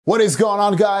What is going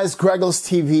on, guys?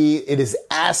 GregglesTV. It is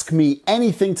Ask Me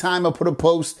Anything time. I put a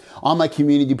post on my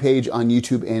community page on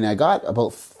YouTube and I got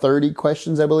about 30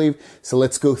 questions, I believe. So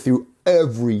let's go through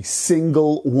every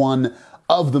single one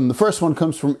of them. The first one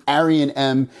comes from Arian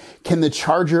M. Can the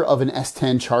charger of an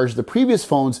S10 charge the previous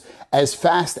phones as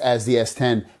fast as the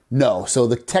S10? No. So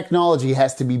the technology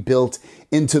has to be built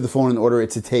into the phone in order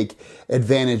to take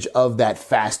advantage of that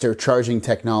faster charging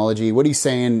technology. What he's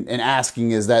saying and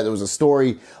asking is that there was a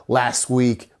story last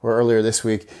week or earlier this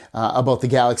week about the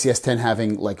Galaxy S10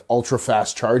 having like ultra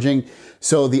fast charging.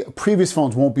 So the previous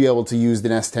phones won't be able to use the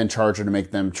S10 charger to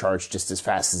make them charge just as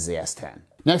fast as the S10.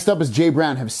 Next up is Jay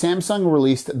Brown. Have Samsung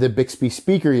released the Bixby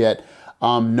speaker yet?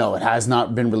 No, it has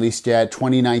not been released yet.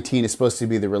 2019 is supposed to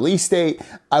be the release date.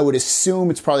 I would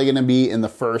assume it's probably going to be in the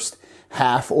first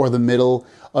half or the middle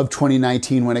of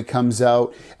 2019 when it comes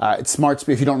out. It's smart.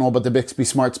 If you don't know about the Bixby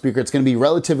smart speaker, it's going to be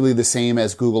relatively the same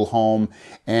as Google Home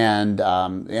and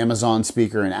Amazon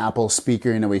speaker and Apple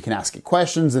speaker. You know, where you can ask it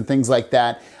questions and things like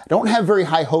that. I don't have very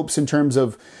high hopes in terms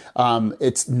of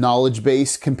its knowledge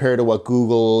base compared to what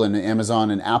Google and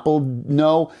Amazon and Apple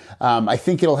know. I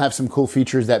think it'll have some cool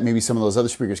features that maybe some of those other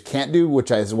speakers can't do, which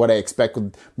is what I expect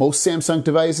with most Samsung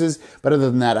devices. But other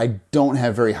than that, I don't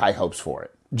have very high hopes for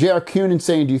it. JR Kuhn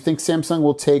saying, do you think Samsung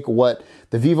will take what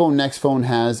the Vivo Next phone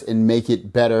has and make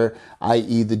it better,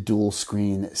 i.e. the dual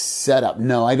screen setup?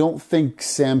 No, I don't think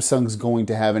Samsung's going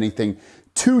to have anything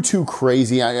too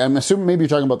crazy. I'm assuming maybe you're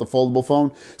talking about the foldable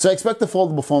phone. So I expect the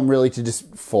foldable phone really to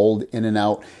just fold in and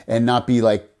out and not be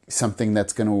like something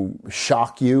that's going to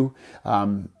shock you.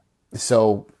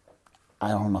 So I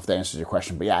don't know if that answers your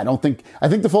question, but yeah, I think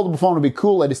the foldable phone will be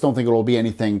cool. I just don't think it'll be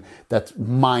anything that's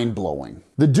mind-blowing.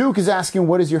 The Duke is asking,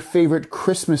 what is your favorite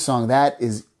Christmas song? That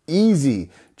is easy.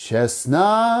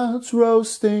 Chestnuts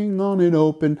roasting on an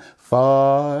open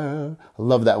fire. I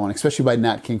love that one, especially by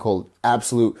Nat King Cole.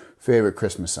 Absolute favorite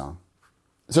Christmas song.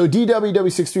 So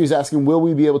DWW63 is asking, will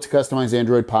we be able to customize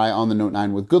Android Pie on the Note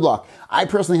 9 with Good Lock? I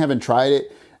personally haven't tried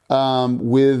it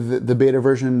with the beta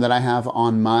version that I have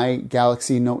on my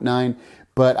Galaxy Note 9,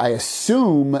 but I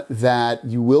assume that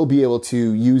you will be able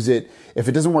to use it. If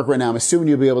it doesn't work right now, I'm assuming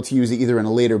you'll be able to use it either in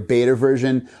a later beta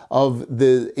version of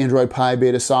the Android Pie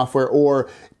beta software or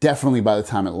definitely by the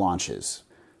time it launches.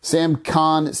 Sam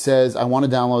Khan says, I want to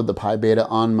download the Pi beta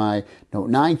on my Note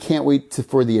 9. Can't wait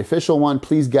for the official one.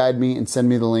 Please guide me and send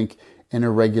me the link in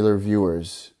irregular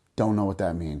viewers. Don't know what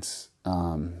that means.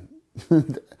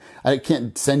 I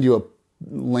can't send you a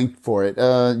link for it.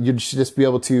 You should just be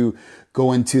able to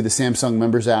go into the Samsung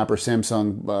Members app or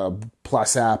Samsung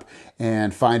Plus app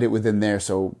and find it within there.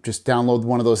 So just download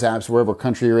one of those apps wherever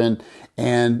country you're in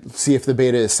and see if the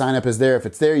beta is sign up is there. If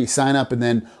it's there, you sign up and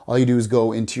then all you do is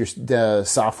go into your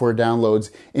software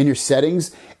downloads in your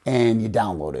settings and you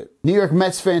download it. New York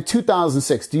Mets fan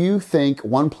 2006. Do you think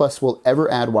OnePlus will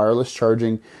ever add wireless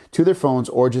charging to their phones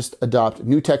or just adopt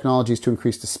new technologies to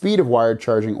increase the speed of wired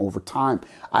charging over time?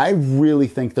 I really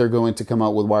think they're going to come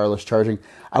out with wireless charging.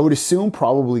 I would assume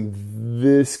probably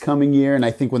this coming year. And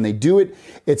I think when they do it,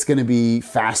 it's going to be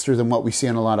faster than what we see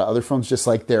on a lot of other phones, just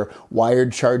like their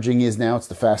wired charging is now. It's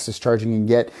the fastest charging you can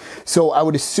get. So I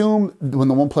would assume when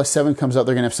the OnePlus 7 comes out,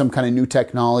 they're going to have some kind of new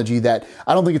technology that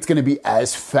I don't think it's going to be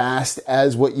as fast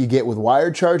as what you get with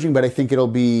wired charging, but I think it'll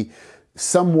be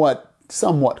somewhat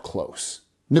close.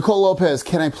 Nicole Lopez,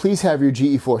 can I please have your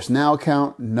GeForce Now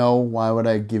account? No, why would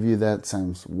I give you that?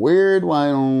 Sounds weird. Why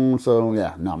don't, so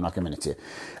yeah, no, I'm not giving it to you.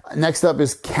 Next up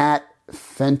is Kat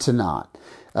Fentonot.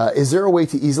 Is there a way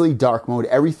to easily dark mode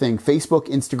everything, Facebook,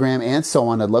 Instagram, and so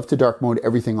on? I'd love to dark mode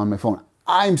everything on my phone.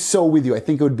 I'm so with you. I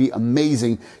think it would be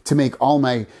amazing to make all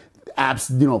my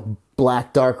apps,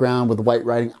 black background with white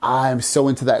writing. I'm so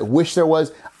into that. I wish there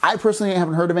was. I personally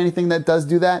haven't heard of anything that does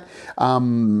do that.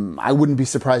 I wouldn't be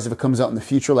surprised if it comes out in the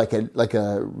future, like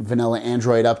a vanilla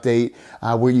Android update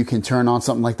where you can turn on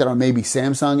something like that, or maybe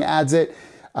Samsung adds it.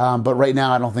 But right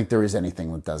now, I don't think there is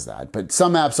anything that does that. But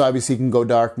some apps obviously can go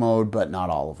dark mode, but not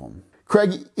all of them.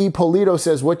 Craig Ippolito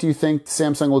says, what do you think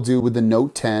Samsung will do with the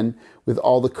Note 10 with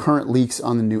all the current leaks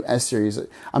on the new S series?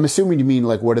 I'm assuming you mean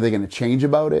like, what are they going to change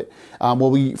about it?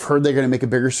 Well, we've heard they're going to make a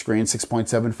bigger screen,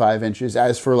 6.75 inches.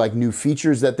 As for like new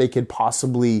features that they could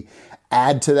possibly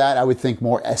add to that, I would think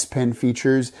more S Pen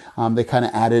features. They kind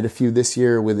of added a few this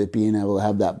year with it being able to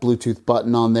have that Bluetooth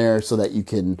button on there so that you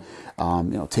can,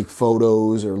 take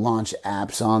photos or launch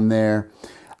apps on there.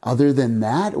 Other than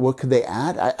that, what could they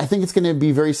add? I think it's going to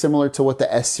be very similar to what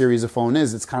the S series of phone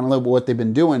is. It's kind of like what they've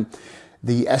been doing.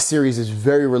 The S series is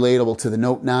very relatable to the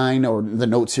Note 9, or the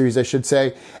Note series, I should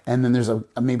say. And then there's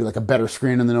maybe like a better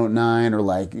screen on the Note 9, or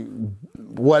like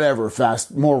whatever,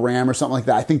 more RAM or something like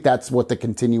that. I think that's what the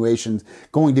continuation's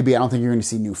going to be. I don't think you're going to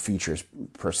see new features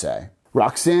per se.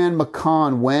 Roxanne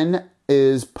McCon, when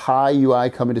is Pi UI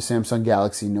coming to Samsung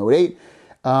Galaxy Note 8?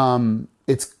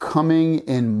 It's coming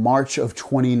in March of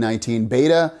 2019.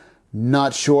 Beta,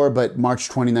 not sure, but March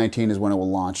 2019 is when it will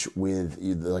launch with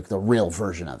like the real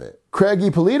version of it. Craig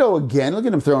Ippolito again, look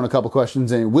at him throwing a couple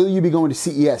questions in. Will you be going to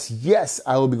CES? Yes,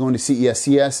 I will be going to CES.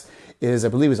 CES is, I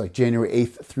believe, is like January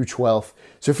 8th through 12th.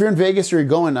 So if you're in Vegas or you're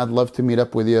going, I'd love to meet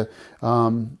up with you.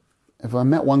 If I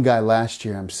met one guy last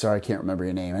year, I'm sorry, I can't remember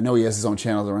your name. I know he has his own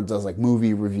channel that does like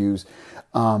movie reviews.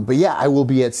 But yeah, I will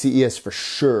be at CES for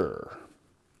sure.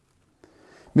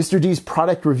 Mr. D's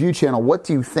product review channel, what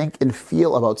do you think and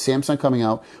feel about Samsung coming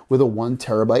out with a 1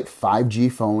 terabyte 5G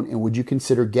phone, and would you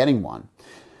consider getting one?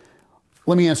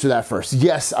 Let me answer that first.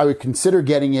 Yes, I would consider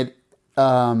getting it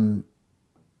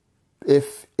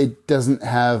if it doesn't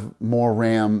have more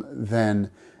RAM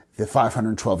than the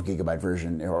 512 gigabyte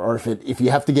version, or if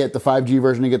you have to get the 5G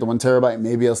version to get the 1 terabyte,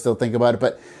 maybe I'll still think about it,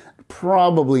 but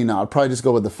probably not. I'll probably just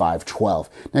go with the 512.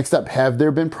 Next up, have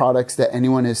there been products that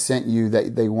anyone has sent you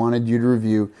that they wanted you to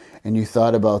review and you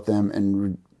thought about them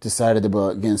and decided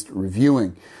against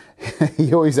reviewing?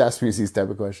 He always asks me these type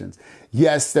of questions.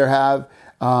 Yes, there have.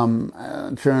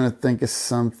 I'm trying to think of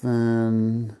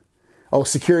something. Oh,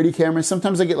 security cameras.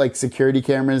 Sometimes I get like security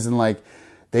cameras and like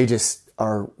they just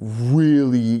are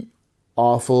really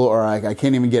awful, or I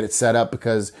can't even get it set up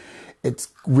because it's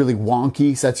really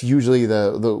wonky. So that's usually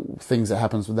the things that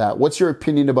happens with that. What's your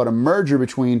opinion about a merger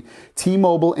between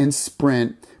T-Mobile and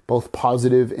Sprint, both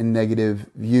positive and negative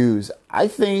views? I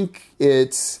think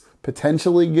it's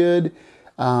potentially good.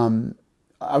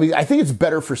 I mean, I think it's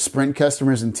better for Sprint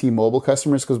customers and T-Mobile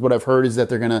customers, because what I've heard is that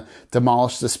they're going to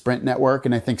demolish the Sprint network,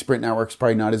 and I think Sprint network's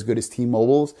probably not as good as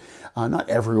T-Mobile's. Not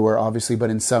everywhere, obviously,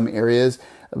 but in some areas.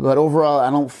 But overall,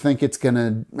 I don't think it's going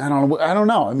to, I don't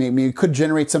know. I mean, it could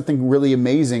generate something really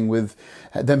amazing with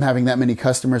them having that many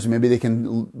customers. Maybe they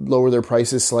can lower their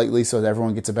prices slightly so that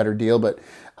everyone gets a better deal, but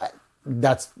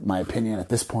that's my opinion at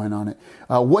this point on it.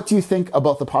 What do you think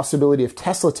about the possibility of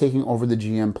Tesla taking over the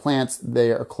GM plants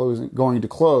they are going to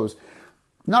close?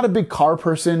 Not a big car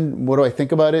person. What do I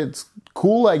think about it? It's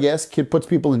cool, I guess. It puts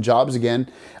people in jobs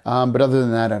again. But other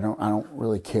than that, I don't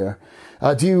really care.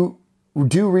 Do you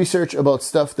do research about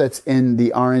stuff that's in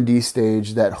the R&D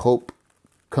stage that hope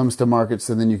comes to market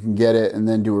so then you can get it and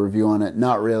then do a review on it?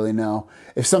 Not really, no.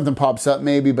 If something pops up,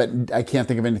 maybe, but I can't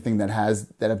think of anything that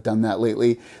have done that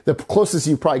lately. The closest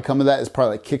you probably come to that is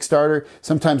probably like Kickstarter.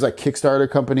 Sometimes like Kickstarter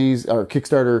companies or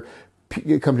Kickstarter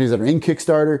companies that are in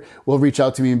Kickstarter will reach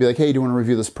out to me and be like, hey, do you want to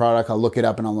review this product? I'll look it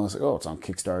up and I'll know, like, oh, it's on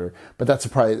Kickstarter. But that's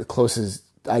probably the closest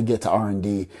I get to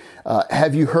R&D.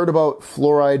 Have you heard about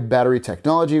fluoride battery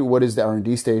technology? What is the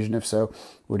R&D stage? And if so,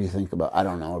 what do you think about? I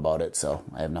don't know about it, so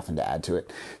I have nothing to add to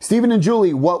it. Stephen and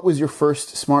Julie, what was your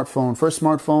first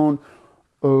smartphone?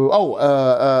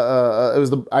 It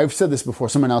was I've said this before.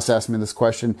 Someone else asked me this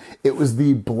question. It was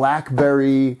the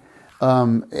BlackBerry.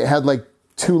 It had like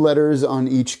 2 letters on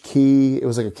each key. It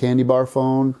was like a candy bar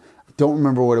phone. I don't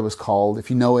remember what it was called.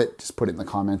 If you know it, just put it in the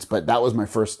comments. But that was my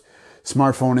first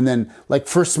smartphone. And then like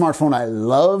first smartphone I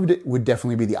loved would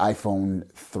definitely be the iPhone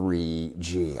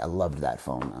 3G. I loved that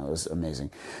phone. That was amazing.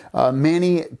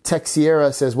 Manny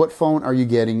Texiera says, what phone are you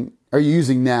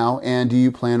using now? And do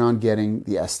you plan on getting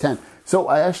the S10? So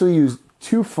I actually use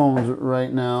 2 phones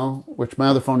right now, which my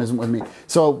other phone isn't with me.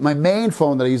 So my main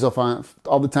phone that I use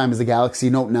all the time is the Galaxy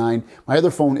Note 9. My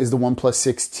other phone is the OnePlus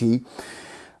 6T.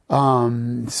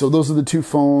 So those are the 2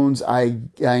 phones I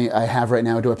have right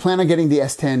now. Do I plan on getting the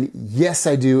S10? Yes,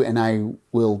 I do. And I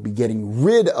will be getting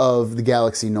rid of the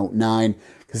Galaxy Note 9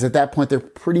 because at that point they're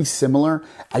pretty similar.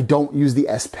 I don't use the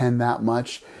S Pen that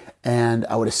much. And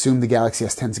I would assume the Galaxy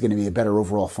S10 is going to be a better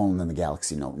overall phone than the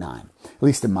Galaxy Note 9, at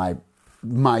least in my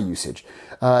usage.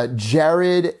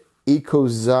 Jared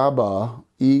Ikozobo,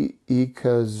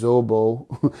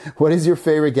 what is your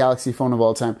favorite Galaxy phone of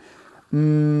all time?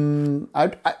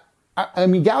 I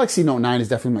mean, Galaxy Note 9 is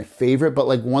definitely my favorite, but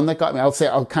like one that got me,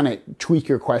 I'll kind of tweak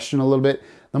your question a little bit.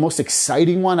 The most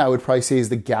exciting one I would probably say is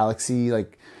the Galaxy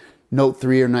like Note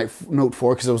 3 or Note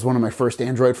 4, because it was one of my first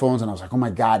Android phones, and I was like, oh my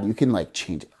God, you can like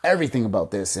change everything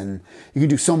about this, and you can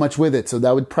do so much with it. So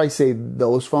that would probably say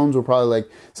those phones were probably like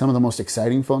some of the most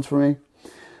exciting phones for me.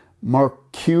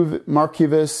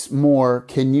 Marquivus Moore,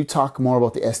 can you talk more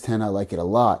about the S10? I like it a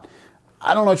lot.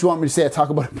 I don't know what you want me to say. I talk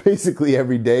about it basically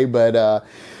every day, but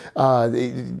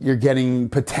You're getting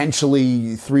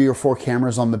potentially 3 or 4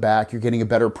 cameras on the back. You're getting a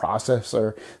better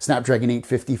processor, Snapdragon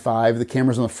 855. The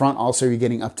cameras on the front also, you're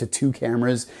getting up to 2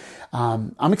 cameras.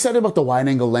 I'm excited about the wide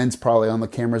angle lens probably on the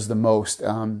cameras the most.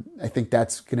 I think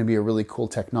that's going to be a really cool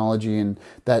technology, and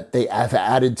that they have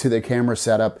added to their camera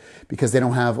setup, because they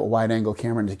don't have a wide angle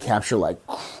camera to capture like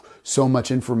so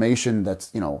much information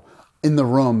that's, in the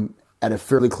room at a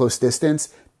fairly close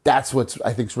distance. That's what's,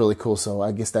 I think, is really cool. So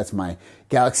I guess that's my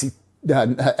Galaxy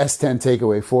S10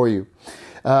 takeaway for you.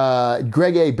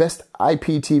 Greg A, best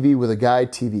IPTV with a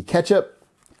guide TV catch-up.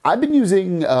 I've been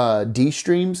using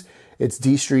D-Streams. It's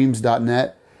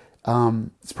dstreams.net.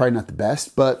 It's probably not the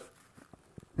best, but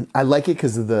I like it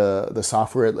because of the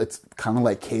software. It's kind of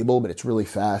like cable, but it's really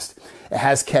fast. It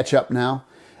has catch-up now.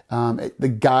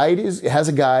 It has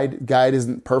a guide. Guide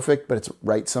isn't perfect, but it's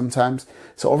right sometimes.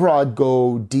 So overall, I'd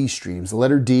go D-Streams. The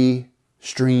letter D,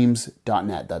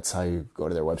 streams.net. That's how you go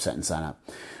to their website and sign up.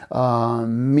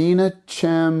 Mina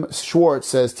Chem Schwartz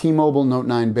says T-Mobile Note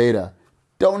 9 beta.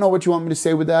 Don't know what you want me to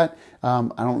say with that. I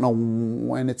don't know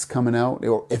when it's coming out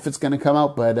or if it's going to come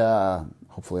out, but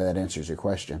hopefully that answers your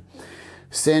question.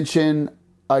 Sanchin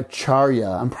Acharya.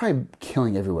 I'm probably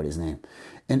killing everybody's name.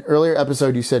 In earlier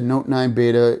episode, you said Note 9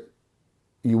 beta,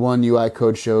 U1 UI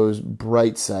code shows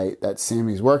bright site. That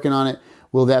Sammy's working on it.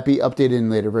 Will that be updated in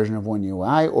later version of One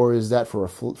UI, or is that for a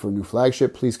new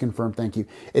flagship? Please confirm. Thank you.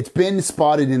 It's been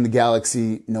spotted in the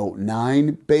Galaxy Note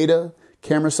 9 beta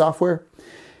camera software.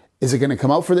 Is it going to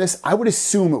come out for this? I would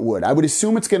assume it would. I would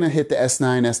assume it's going to hit the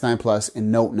S9, S9 Plus, and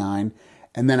Note 9.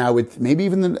 And then I would, maybe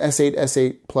even the S8,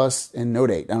 S8 Plus, and Note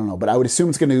 8. I don't know. But I would assume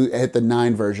it's going to hit the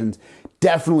 9 versions.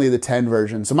 Definitely the 10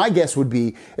 version. So my guess would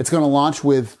be it's going to launch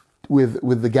with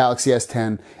the Galaxy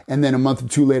S10. And then a month or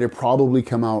 2 later, probably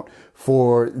come out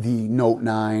for the Note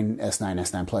 9, S9,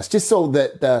 S9 Plus. Just so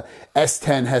that the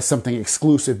S10 has something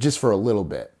exclusive just for a little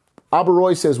bit.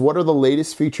 Abaroy says, what are the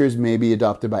latest features maybe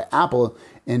adopted by Apple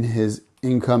in his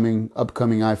upcoming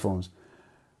iPhones?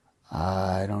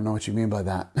 I don't know what you mean by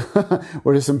that.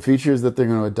 What are some features that they're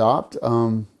going to adopt?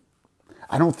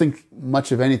 I don't think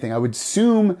much of anything. I would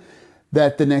assume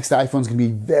that the next iPhone is going to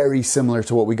be very similar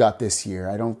to what we got this year.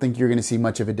 I don't think you're going to see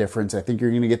much of a difference. I think you're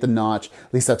going to get the notch.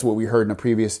 At least that's what we heard in a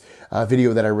previous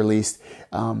video that I released.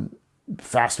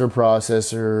 Faster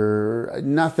processor,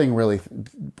 nothing really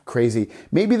crazy.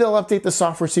 Maybe they'll update the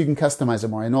software so you can customize it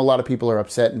more. I know a lot of people are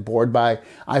upset and bored by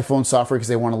iPhone software because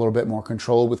they want a little bit more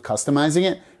control with customizing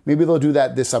it. Maybe they'll do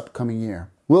that this upcoming year.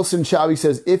 Wilson Chavi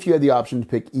says, if you had the option to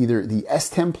pick either the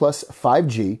S10 Plus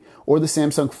 5G or the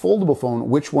Samsung foldable phone,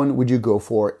 which one would you go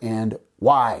for and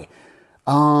why?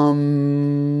 Probably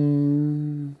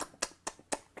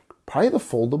the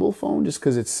foldable phone, just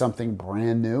because it's something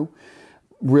brand new.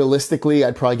 Realistically,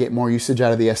 I'd probably get more usage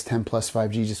out of the S10 Plus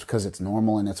 5G just because it's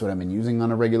normal and that's what I've been using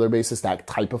on a regular basis, that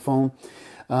type of phone.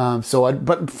 But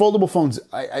foldable phones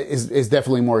is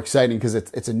definitely more exciting because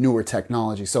it's a newer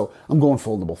technology. So I'm going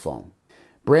foldable phone.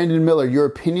 Brandon Miller, your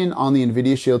opinion on the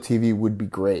NVIDIA Shield TV would be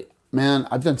great. Man,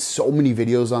 I've done so many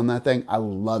videos on that thing. I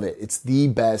love it. It's the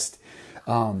best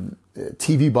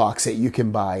TV box that you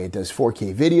can buy. It does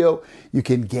 4K video. You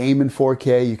can game in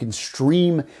 4K. You can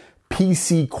stream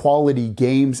PC quality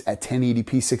games at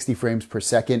 1080p 60 frames per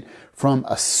second from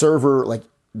a server like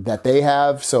that they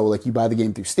have. So like you buy the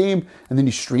game through Steam and then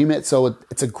you stream it. So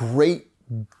it's a great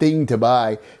thing to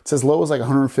buy. It's as low as like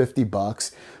 $150,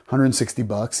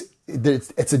 $160.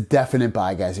 It's a definite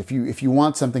buy, guys. If you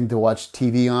want something to watch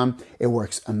TV on, it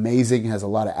works amazing. It has a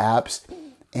lot of apps.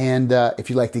 And if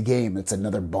you like the game, it's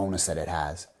another bonus that it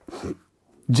has.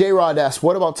 J-Rod asks,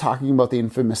 what about talking about the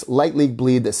infamous light leak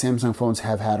bleed that Samsung phones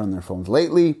have had on their phones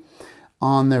lately?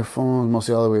 On their phones,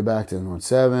 mostly all the way back to the Note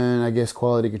 7. I guess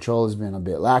quality control has been a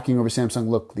bit lacking over Samsung.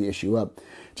 Look the issue up.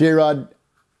 J-Rod,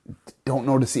 don't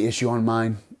notice the issue on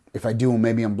mine. If I do,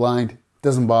 maybe I'm blind.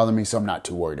 Doesn't bother me, so I'm not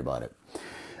too worried about it.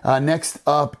 Next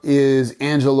up is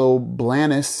Angelo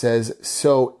Blanis says,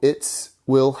 so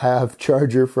will have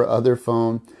charger for other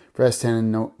phone for S10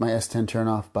 and my S10 turn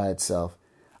off by itself.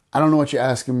 I don't know what you're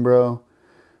asking, bro.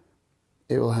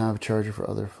 It will have charger for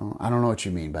other phone. I don't know what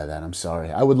you mean by that. I'm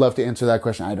sorry. I would love to answer that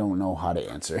question. I don't know how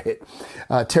to answer it.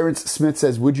 Terrence Smith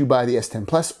says, would you buy the S10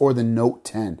 Plus or the Note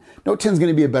 10? Note 10 is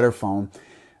going to be a better phone,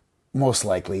 most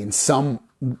likely, in some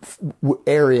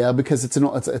area because it's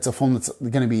a phone that's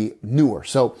going to be newer.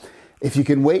 So if you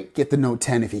can wait, get the Note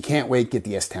 10. If you can't wait, get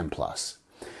the S10 Plus.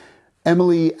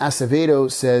 Emily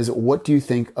Acevedo says, what do you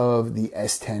think of the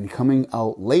S10 coming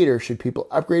out later? Should people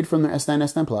upgrade from their S9,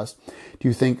 S9 Plus? Do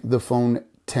you think the phone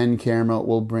 10 camera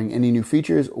will bring any new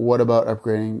features? What about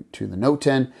upgrading to the Note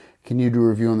 10? Can you do a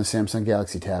review on the Samsung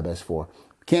Galaxy Tab S4?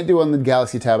 Can't do it on the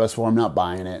Galaxy Tab S4. I'm not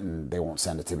buying it, and they won't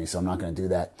send it to me, so I'm not going to do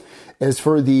that. As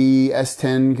for the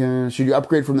S10, should you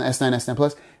upgrade from the S9, S10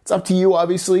 Plus? It's up to you,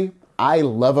 obviously. I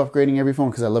love upgrading every phone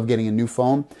because I love getting a new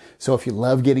phone. So if you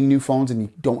love getting new phones and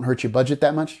you don't hurt your budget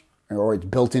that much, or it's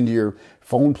built into your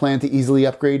phone plan to easily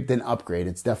upgrade, then upgrade.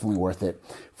 It's definitely worth it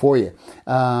for you.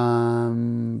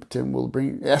 S10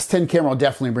 camera will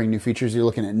definitely bring new features. You're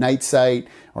looking at night sight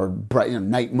or bright,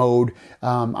 night mode.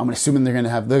 I'm assuming they're gonna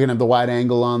have the wide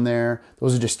angle on there.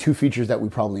 Those are just two features that we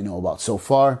probably know about so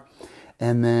far.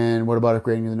 And then what about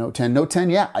upgrading to the Note 10? Note 10,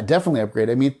 yeah, I definitely upgrade.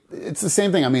 I mean, it's the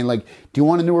same thing. I mean, like, do you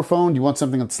want a newer phone? Do you want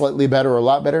something that's slightly better or a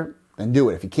lot better? Then do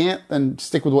it. If you can't, then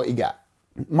stick with what you got.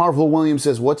 Marvel Williams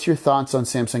says, what's your thoughts on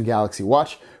Samsung Galaxy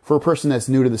Watch? For a person that's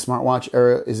new to the smartwatch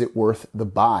era, is it worth the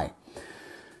buy?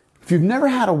 If you've never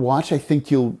had a watch, I think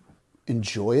you'll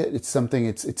enjoy it. It's something,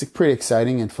 it's pretty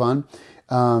exciting and fun.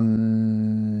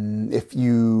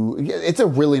 It's a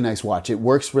really nice watch. It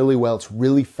works really well. It's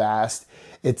really fast.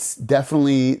 It's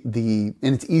definitely and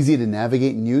it's easy to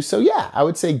navigate and use. So yeah, I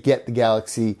would say get the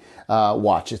Galaxy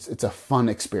Watch. It's a fun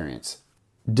experience.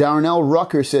 Darnell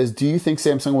Rucker says, do you think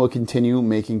Samsung will continue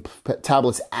making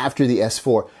tablets after the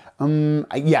S4?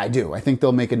 Yeah, I do. I think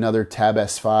they'll make another Tab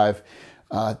S5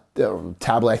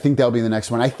 tablet. I think that'll be the next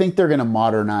one. I think they're going to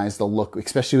modernize the look,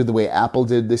 especially with the way Apple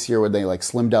did this year, where they like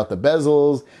slimmed out the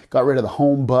bezels, got rid of the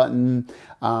home button.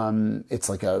 It's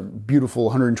like a beautiful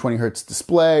 120 hertz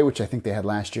display, which I think they had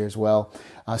last year as well.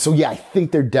 So yeah, I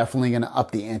think they're definitely going to up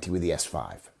the ante with the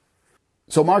S5.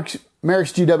 So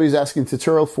Merrick's GW is asking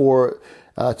tutorial for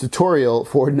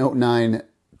Note 9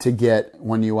 to get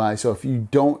One UI. So if you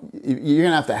don't, you're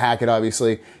gonna have to hack it,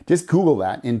 obviously. Just Google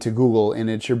that into Google and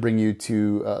it should bring you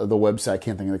to the website. I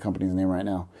can't think of the company's name right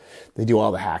now. They do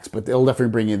all the hacks, but they'll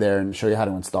definitely bring you there and show you how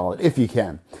to install it if you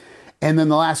can. And then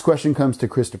the last question comes to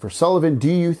Christopher Sullivan. Do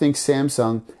you think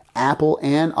Samsung, Apple,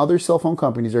 and other cell phone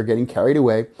companies are getting carried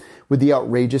away with the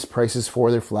outrageous prices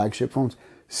for their flagship phones?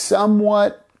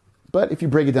 Somewhat, but if you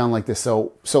break it down like this,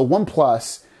 so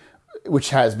OnePlus,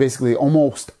 which has basically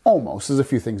almost, there's a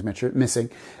few things missing,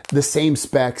 the same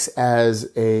specs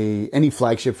as any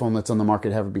flagship phone that's on the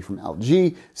market, have it be from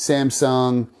LG,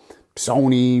 Samsung,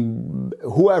 Sony,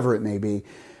 whoever it may be.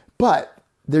 But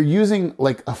they're using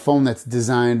like a phone that's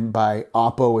designed by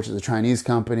Oppo, which is a Chinese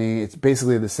company. It's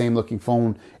basically the same looking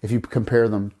phone if you compare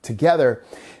them together.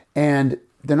 And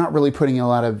they're not really putting a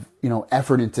lot of,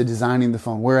 effort into designing the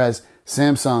phone. Whereas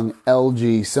Samsung,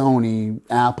 LG, Sony,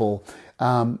 Apple,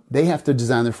 they have to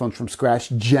design their phones from scratch.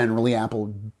 Generally,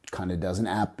 Apple kind of doesn't.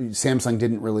 Samsung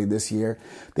didn't really this year.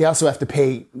 They also have to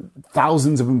pay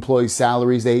thousands of employees'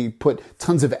 salaries. They put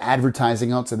tons of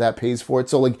advertising out, so that pays for it.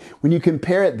 So like when you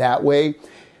compare it that way,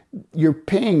 you're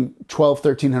paying $1,200,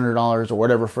 $1,300 or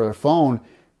whatever for a phone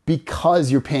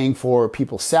because you're paying for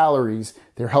people's salaries,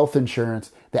 their health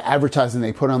insurance, the advertising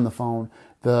they put on the phone,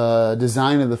 the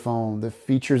design of the phone, the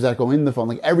features that go in the phone,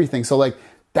 like everything. So like,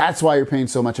 that's why you're paying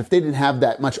so much. If they didn't have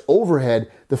that much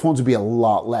overhead, the phones would be a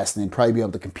lot less and they'd probably be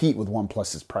able to compete with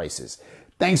OnePlus's prices.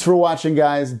 Thanks for watching,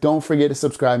 guys. Don't forget to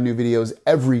subscribe. New videos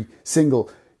every single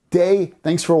day.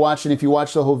 Thanks for watching. If you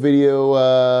watched the whole video,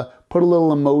 put a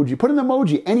little emoji. Put an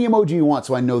emoji, any emoji you want,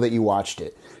 so I know that you watched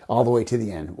it all the way to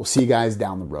the end. We'll see you guys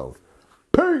down the road.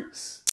 Peace!